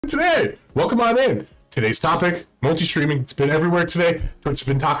Today, welcome on in. Today's topic, multi-streaming. It's been everywhere today. Twitch has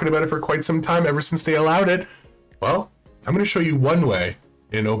been talking about it for quite some time, ever since they allowed it. Well, I'm going to show you one way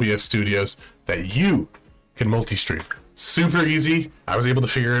in OBS Studios that you can multi-stream. Super easy. I was able to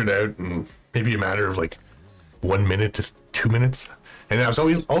figure it out in maybe a matter of like 1 minute to 2 minutes. And I was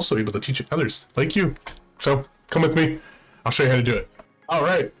also able to teach others like you. So come with me. I'll show you how to do it. All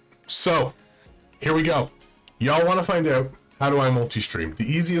right. So here we go. Y'all want to find out, how do I multi-stream? The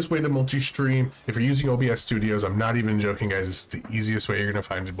easiest way to multi-stream, if you're using OBS Studios, I'm not even joking, guys, it's the easiest way you're going to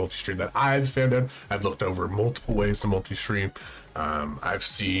find to multi-stream that I've found out. I've looked over multiple ways to multi-stream. I've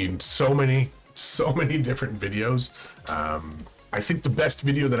seen so many different videos. I think the best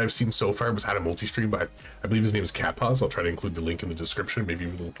video that I've seen so far was how to multi-stream, but I believe his name is Catpause. I'll try to include the link in the description, maybe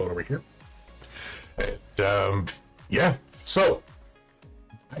even a little phone over here. And yeah, so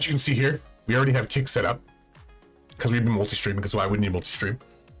as you can see here, we already have Kick set up, because we've been multi-streaming, because why wouldn't you multi-stream?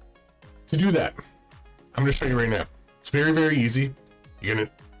 To do that, I'm going to show you right now. It's very, very easy. You're going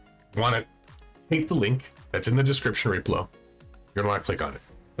to want to take the link that's in the description right below. You're going to want to click on it.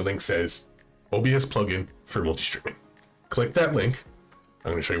 The link says OBS plugin for multi-streaming. Click that link.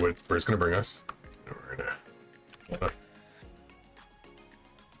 I'm going to show you where it's going to bring us. We're going to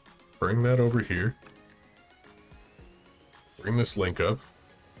bring that over here. Bring this link up.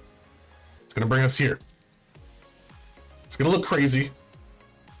 It's going to bring us here. It's gonna look crazy.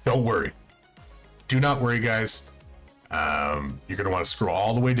 Don't worry. Do not worry, guys. You're gonna want to scroll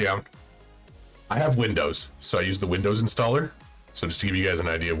all the way down. I have Windows, so I use the Windows installer. So just to give you guys an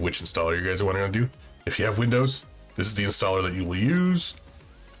idea of which installer you guys are wanting to do. If you have Windows, this is the installer that you will use.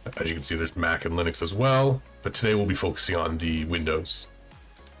 As you can see, there's Mac and Linux as well, but today we'll be focusing on the Windows.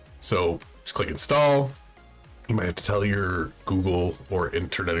 So just click install. You might have to tell your Google or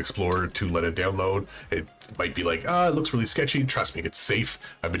Internet Explorer to let it download. It might be like, it looks really sketchy. Trust me, it's safe.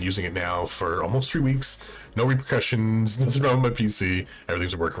 I've been using it now for almost 3 weeks. No repercussions, nothing wrong with my PC.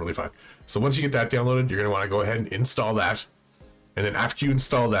 Everything's working really fine. So once you get that downloaded, you're gonna wanna go ahead and install that. And then after you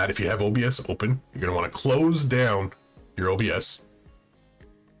install that, if you have OBS open, you're gonna wanna close down your OBS.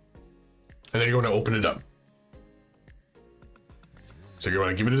 And then you're gonna open it up. So you're gonna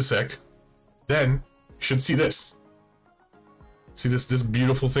wanna give it a sec. Then, should see this. See this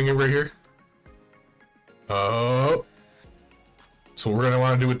beautiful thing right here? So what we're gonna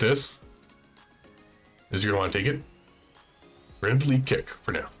want to do with this is you're gonna want to take it. We're gonna delete Kick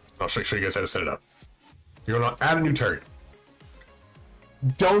for now. I'll show you guys how to set it up. You're gonna add a new target.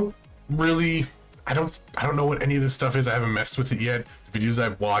 Don't really, I don't know what any of this stuff is. I haven't messed with it yet. The videos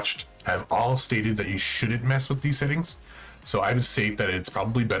I've watched have all stated that you shouldn't mess with these settings. So I would say that it's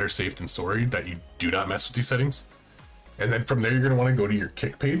probably better safe than sorry that you do not mess with these settings. And then from there, you're going to want to go to your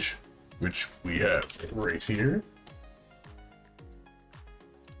Kick page, which we have right here.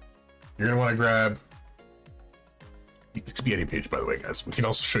 You're going to want to grab, it could be any page, by the way, guys. We can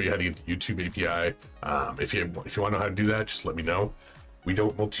also show you how to get the YouTube API. If you want to know how to do that, just let me know. We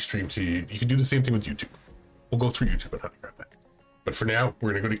don't multi-stream to you. You can do the same thing with YouTube. We'll go through YouTube and how to grab that. But for now,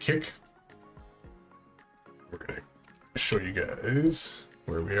 we're going to go to Kick. We're going to show you guys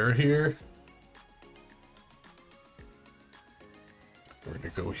where we are here. We're gonna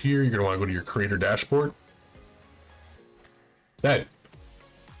go here. You're gonna want to go to your creator dashboard. Then,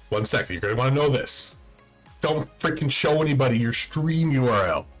 1 second, you're gonna want to know this. Don't freaking show anybody your stream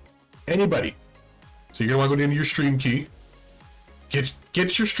URL. Anybody. So you're gonna want to go into your stream key. Get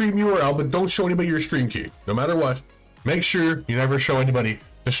your stream URL, but don't show anybody your stream key. No matter what, make sure you never show anybody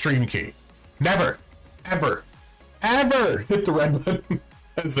the stream key. Never, ever hit the red button,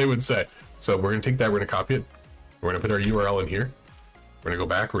 as they would say. So we're gonna take that, we're gonna copy it. We're gonna put our URL in here. We're gonna go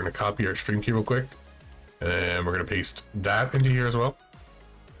back, we're gonna copy our stream key real quick. And then we're gonna paste that into here as well.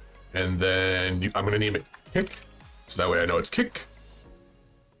 And then I'm gonna name it Kick. So that way I know it's Kick.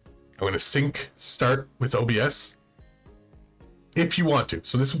 I'm gonna sync start with OBS. If you want to.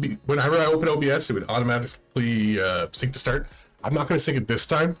 So this would be, whenever I open OBS, it would automatically sync to start. I'm not gonna sync it this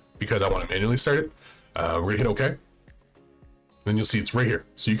time because I wanna manually start it. We're gonna hit OK. Then you'll see it's right here.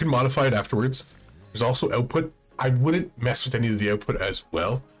 So you can modify it afterwards. There's also output. I wouldn't mess with any of the output as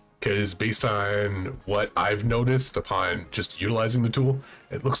well, because based on what I've noticed upon just utilizing the tool,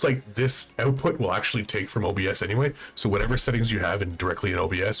 it looks like this output will actually take from OBS anyway. So whatever settings you have directly in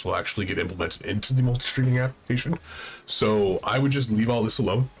OBS will actually get implemented into the multi-streaming application. So I would just leave all this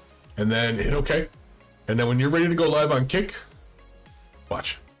alone and then hit OK. And then when you're ready to go live on Kick,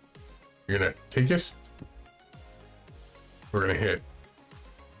 watch. You're gonna take it. We're gonna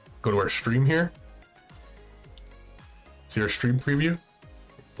go to our stream here. See our stream preview.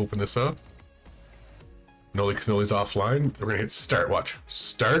 Open this up. Noli Cannoli's offline. We're gonna hit start. Watch.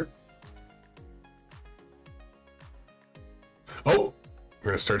 Start. Oh,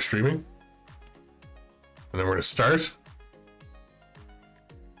 we're gonna start streaming. And then we're gonna start.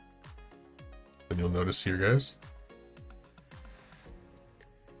 And you'll notice here, guys.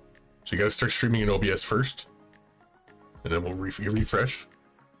 So you gotta start streaming in OBS first. And then we'll refresh.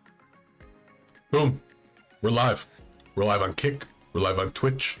 Boom. We're live. We're live on Kick. We're live on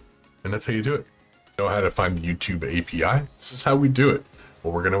Twitch. And that's how you do it. Know how to find the YouTube API. This is how we do it.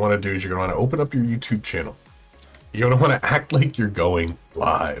 What we're gonna wanna do is you're gonna wanna open up your YouTube channel. You're gonna wanna act like you're going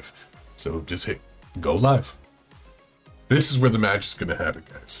live. So just hit go live. This is where the magic's gonna happen,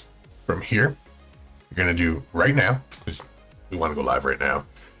 guys. From here, you're gonna do right now, because we wanna go live right now.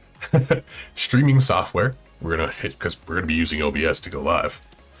 Streaming software. We're gonna hit, because we're gonna be using OBS to go live.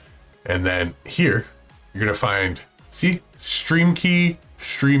 And then here, you're gonna find, see, stream key,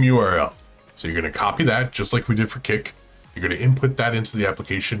 stream URL. So you're gonna copy that, just like we did for Kick. You're gonna input that into the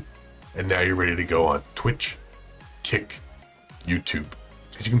application, and now you're ready to go on Twitch, Kick, YouTube.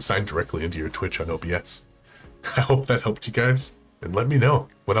 Because you can sign directly into your Twitch on OBS. I hope that helped you guys, and let me know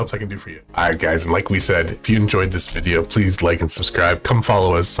what else I can do for you. All right, guys, and like we said, if you enjoyed this video, please like and subscribe. Come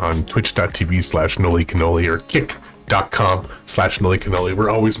follow us on twitch.tv/nolicannoli or kick.com/nolicannoli. We're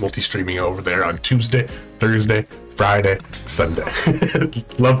always multi-streaming over there on Tuesday, Thursday, Friday, Sunday.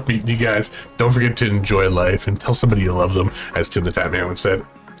 Love meeting you guys. Don't forget to enjoy life and tell somebody you love them. As Tim the Fat Man once said,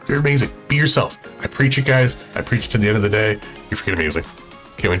 you're amazing. Be yourself. I preach it, guys. I preach it to the end of the day. You're freaking amazing.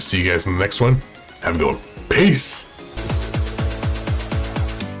 Can't wait to see you guys in the next one. Have a good one. Peace.